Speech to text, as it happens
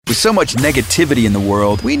With so much negativity in the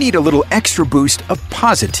world, we need a little extra boost of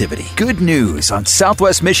positivity. Good news on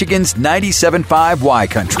Southwest Michigan's 97.5 Y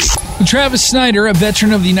Country. Travis Snyder, a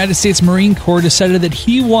veteran of the United States Marine Corps, decided that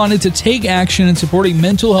he wanted to take action in supporting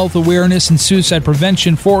mental health awareness and suicide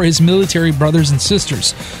prevention for his military brothers and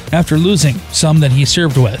sisters after losing some that he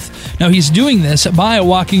served with. Now, he's doing this by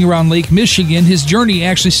walking around Lake Michigan. His journey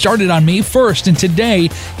actually started on May 1st, and today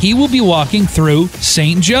he will be walking through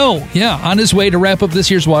St. Joe. Yeah, on his way to wrap up this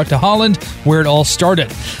year's walk to Holland, where it all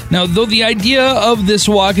started. Now, though the idea of this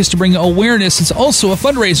walk is to bring awareness, it's also a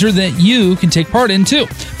fundraiser that you can take part in too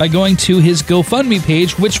by going to his GoFundMe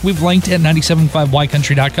page, which we've linked at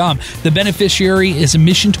 975ycountry.com. The beneficiary is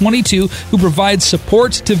Mission 22, who provides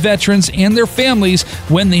support to veterans and their families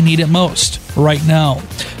when they need it most right now.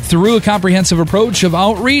 Through a comprehensive approach of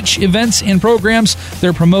outreach, events, and programs,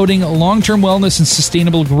 they're promoting long-term wellness and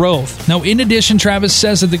sustainable growth. Now, in addition, Travis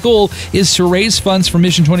says that the goal is to raise funds for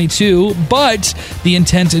Mission 22, but the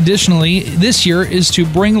intent additionally this year is to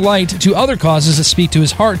bring light to other causes that speak to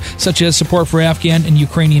his heart, such as support for Afghan and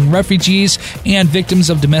Ukrainian refugees and victims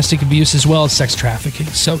of domestic abuse as well as sex trafficking.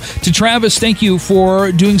 So to Travis, thank you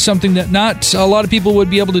for doing something that not a lot of people would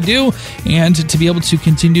be able to do, and to be able to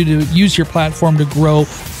continue to use your platform to grow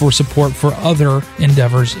for support for other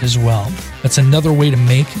endeavors as well. That's another way to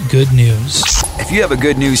make good news. If you have a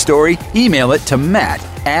good news story, email it to Matt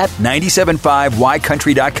at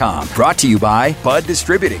 975ycountry.com. Brought to you by Bud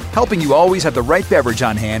Distributing, helping you always have the right beverage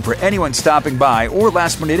on hand for anyone stopping by or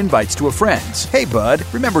last-minute invites to a friend's. Hey, Bud,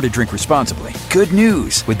 remember to drink responsibly. Good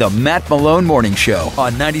news with the Matt Malone Morning Show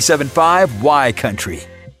on 97.5 Y Country.